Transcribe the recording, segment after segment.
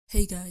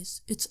Hey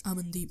guys, it's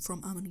Amandeep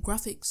from Aman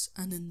Graphics,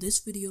 and in this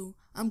video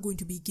I'm going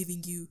to be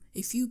giving you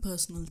a few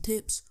personal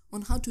tips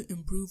on how to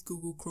improve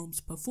Google Chrome's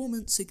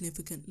performance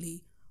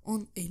significantly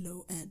on a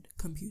low-end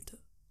computer.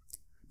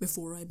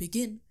 Before I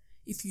begin,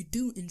 if you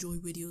do enjoy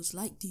videos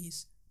like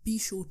these, be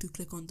sure to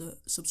click on the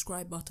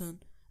subscribe button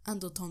and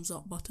the thumbs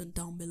up button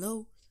down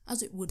below,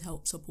 as it would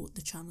help support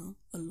the channel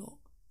a lot.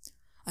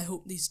 I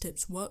hope these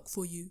tips work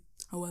for you.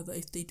 However,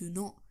 if they do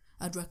not,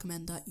 I'd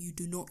recommend that you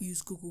do not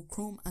use Google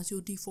Chrome as your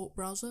default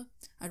browser.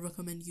 I'd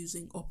recommend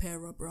using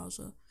Opera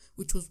browser,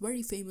 which was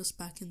very famous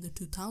back in the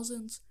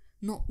 2000s,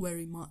 not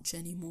very much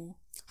anymore.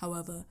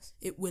 However,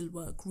 it will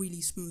work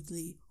really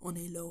smoothly on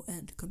a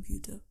low-end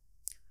computer.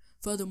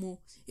 Furthermore,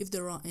 if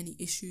there are any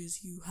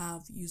issues you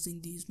have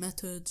using these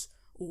methods,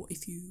 or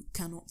if you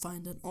cannot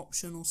find an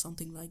option or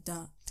something like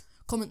that,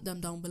 comment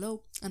them down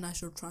below and I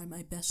shall try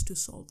my best to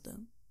solve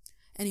them.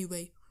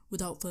 Anyway,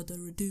 without further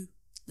ado,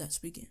 let's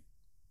begin.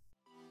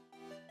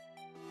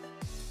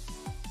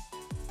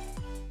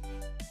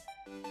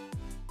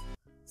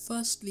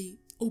 Firstly,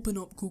 open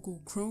up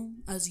Google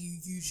Chrome as you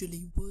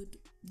usually would,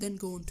 then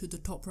go onto the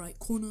top right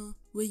corner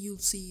where you'll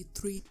see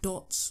three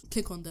dots.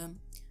 Click on them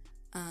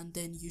and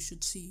then you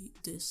should see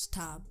this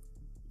tab,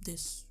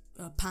 this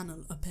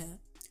panel appear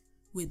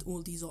with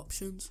all these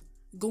options.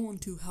 Go on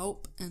to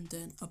Help and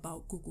then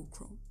About Google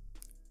Chrome.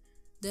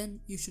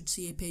 Then you should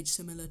see a page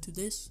similar to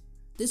this.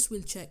 This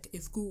will check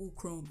if Google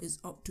Chrome is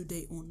up to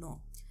date or not.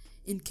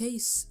 In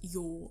case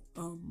your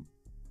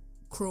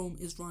Chrome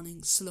is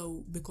running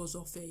slow because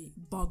of a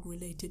bug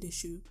related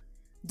issue,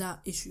 that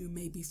issue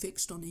may be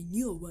fixed on a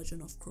newer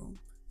version of Chrome.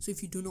 So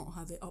if you do not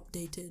have it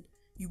updated,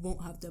 you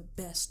won't have the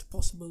best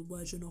possible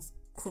version of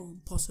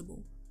Chrome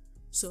possible.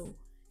 So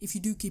if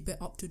you do keep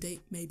it up to date,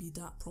 maybe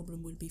that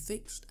problem will be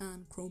fixed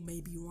and Chrome may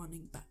be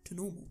running back to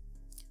normal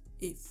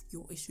if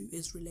your issue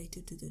is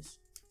related to this.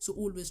 So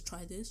always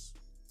try this.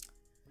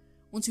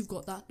 Once you've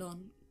got that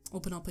done,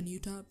 open up a new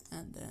tab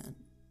and then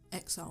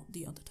X out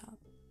the other tab.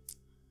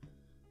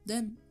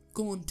 Then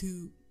go on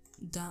to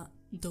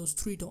those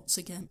three dots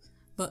again,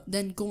 but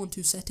then go on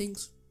to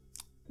settings.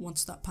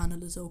 Once that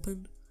panel is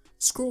opened,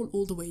 scroll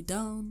all the way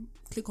down,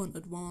 click on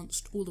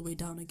advanced, all the way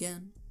down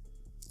again.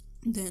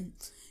 Then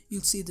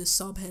you'll see this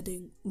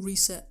subheading,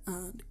 reset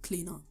and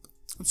clean up.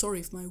 I'm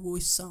sorry if my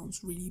voice sounds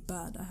really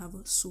bad, I have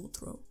a sore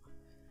throat.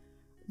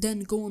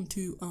 Then go on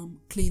to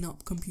clean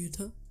up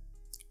computer.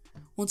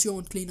 Once you're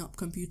on clean up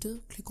computer,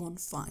 click on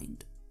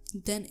find.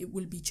 Then it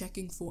will be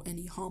checking for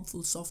any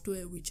harmful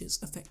software which is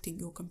affecting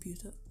your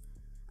computer.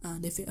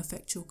 And if it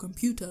affects your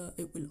computer,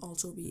 it will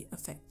also be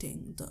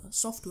affecting the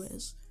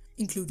softwares,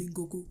 including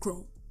Google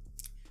Chrome.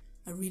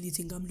 I really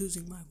think I'm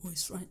losing my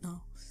voice right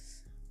now.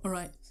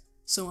 Alright,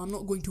 so I'm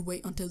not going to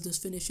wait until this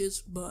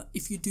finishes, but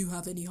if you do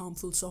have any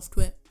harmful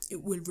software,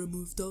 it will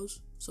remove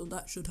those. So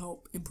that should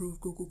help improve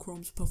Google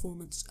Chrome's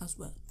performance as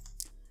well.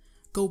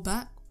 Go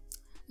back,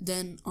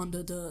 then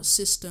under the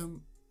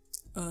system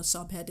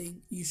subheading,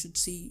 you should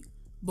see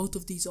both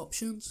of these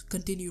options: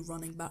 continue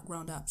running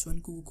background apps when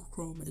Google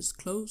Chrome is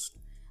closed,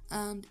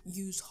 and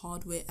use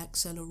hardware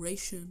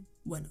acceleration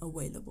when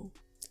available.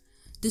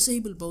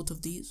 Disable both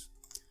of these,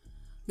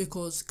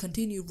 because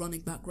continue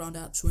running background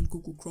apps when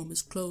Google Chrome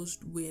is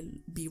closed will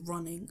be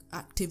running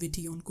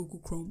activity on Google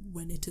Chrome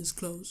when it is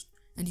closed,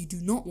 and you do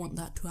not want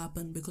that to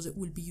happen because it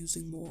will be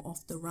using more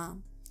of the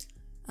RAM,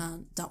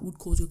 and that would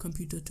cause your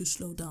computer to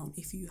slow down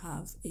if you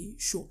have a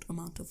short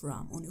amount of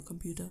RAM on your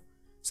computer.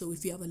 So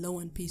if you have a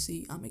low-end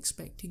PC, I'm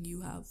expecting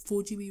you have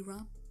 4 GB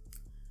RAM.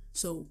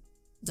 So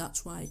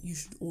that's why you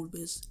should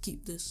always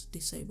keep this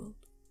disabled.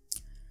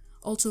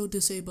 Also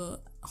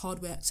disable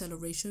hardware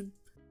acceleration.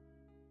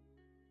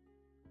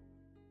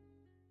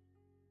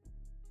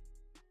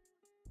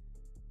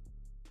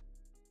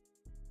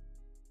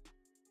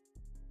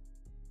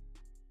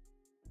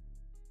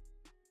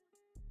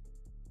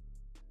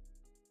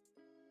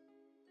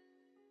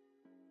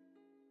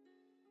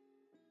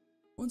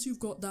 Once you've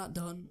got that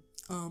done,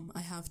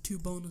 I have two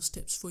bonus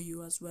tips for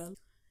you as well.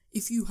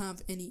 If you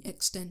have any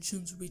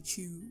extensions which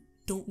you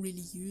don't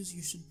really use,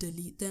 you should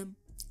delete them.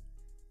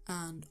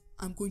 And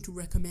I'm going to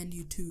recommend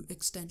you two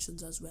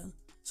extensions as well.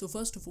 So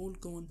first of all,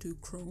 go on to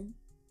Chrome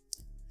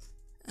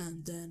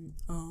and then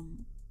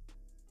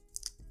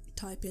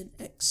type in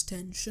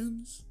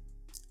extensions.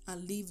 I'll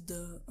leave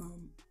the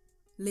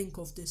link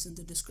of this in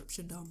the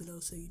description down below,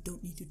 so you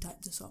don't need to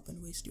type this up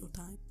and waste your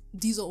time.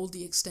 These are all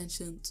the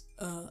extensions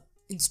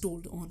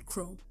installed on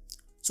Chrome.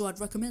 So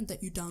I'd recommend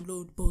that you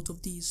download both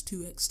of these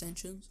two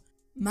extensions.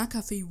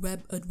 McAfee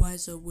Web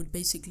Advisor would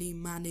basically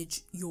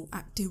manage your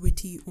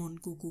activity on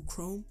Google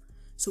Chrome.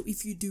 So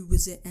if you do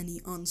visit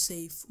any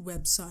unsafe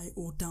website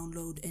or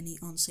download any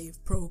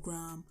unsafe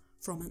program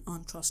from an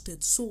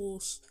untrusted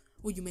source,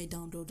 or you may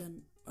download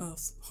a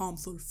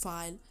harmful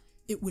file,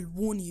 it will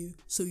warn you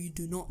so you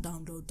do not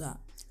download that,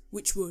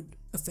 which would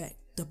affect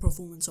the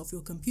performance of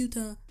your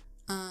computer.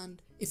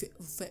 And if it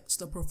affects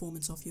the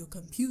performance of your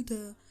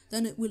computer,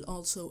 then it will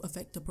also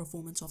affect the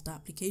performance of the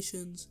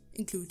applications,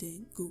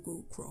 including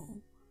Google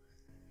Chrome.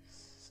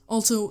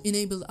 Also,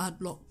 enable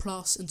AdBlock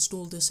Plus,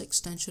 install this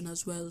extension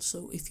as well.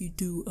 So if you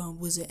do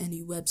visit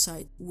any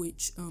website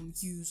which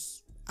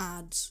use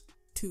ads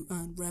to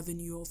earn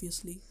revenue,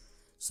 obviously,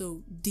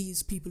 so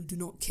these people do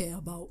not care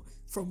about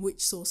from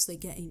which source they're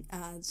getting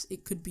ads.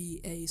 It could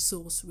be a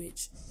source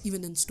which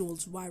even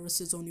installs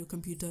viruses on your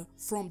computer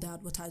from the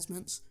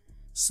advertisements.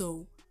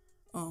 So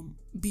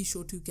be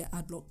sure to get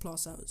AdBlock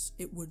Plus, as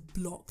it would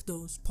block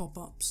those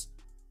pop-ups,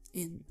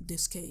 in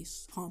this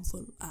case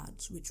harmful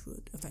ads, which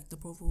would affect the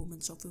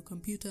performance of your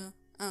computer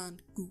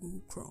and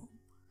Google Chrome.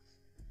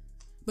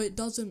 But it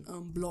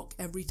doesn't block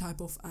every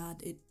type of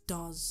ad. It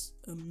does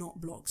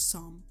not block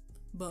some,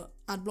 but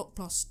AdBlock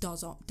Plus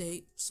does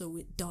update, so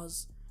it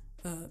does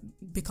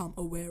become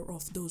aware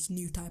of those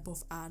new type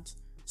of ads.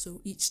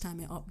 So each time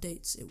it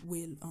updates, it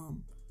will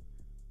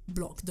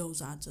block those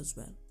ads as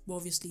well. But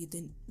obviously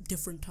the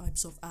different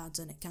types of ads,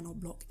 and it cannot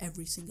block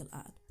every single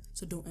ad,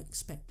 so don't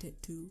expect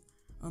it to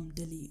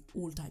delete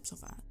all types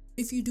of ads.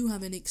 If you do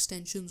have any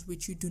extensions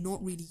which you do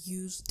not really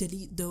use,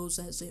 delete those,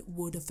 as it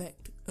would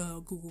affect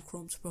Google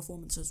Chrome's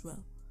performance as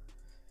well.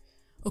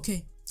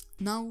 Okay,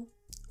 now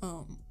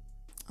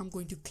I'm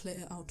going to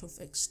clear out of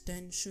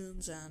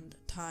extensions and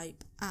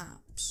type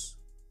apps.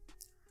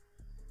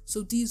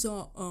 So these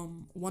are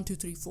 4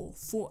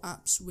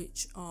 apps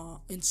which are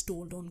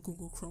installed on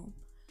Google Chrome.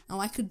 Now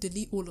I could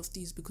delete all of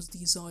these because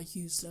these are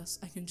useless.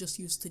 I can just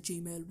use the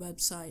Gmail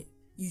website,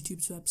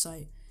 YouTube's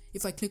website.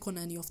 If I click on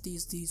any of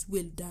these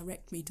will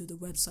direct me to the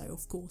website,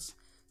 of course.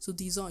 So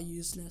these are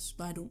useless,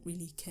 but I don't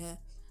really care,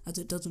 as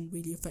it doesn't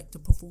really affect the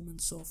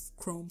performance of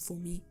Chrome for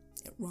me.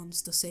 It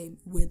runs the same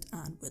with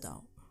and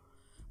without.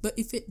 But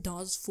if it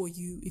does for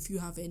you, if you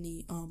have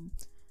any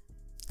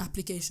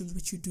applications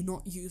which you do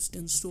not use to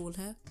install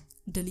here,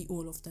 delete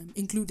all of them,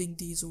 including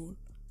these all,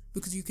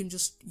 because you can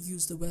just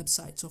use the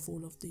websites of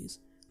all of these.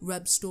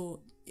 Web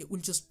Store, it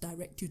will just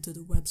direct you to the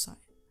website.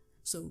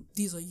 So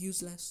these are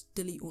useless,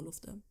 delete all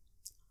of them.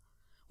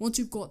 Once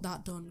you've got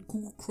that done,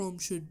 Google Chrome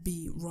should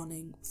be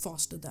running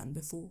faster than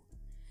before.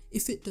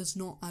 If it does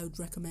not, I would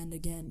recommend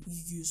again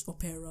you use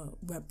Opera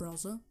web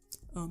browser.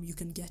 You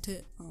can get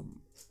it.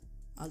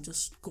 I'll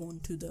just go on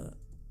to the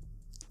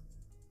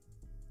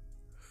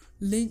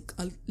link.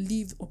 I'll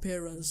leave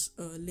Opera's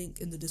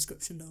link in the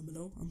description down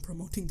below. I'm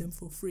promoting them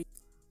for free.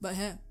 But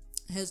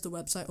here's the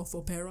website of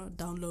Opera.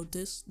 Download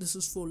this. This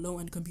is for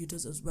low-end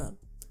computers as well,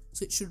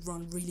 so it should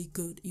run really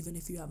good even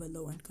if you have a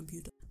low-end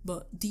computer.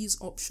 But these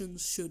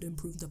options should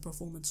improve the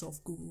performance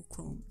of Google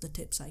Chrome, the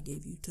tips I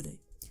gave you today.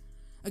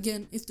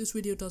 Again, if this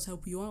video does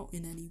help you out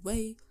in any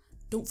way,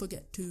 don't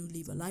forget to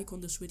leave a like on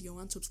this video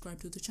and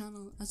subscribe to the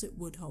channel, as it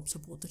would help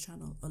support the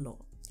channel a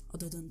lot.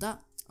 Other than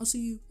that, I'll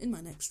see you in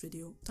my next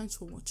video. Thanks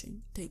for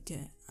watching, take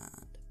care,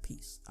 and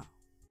peace out.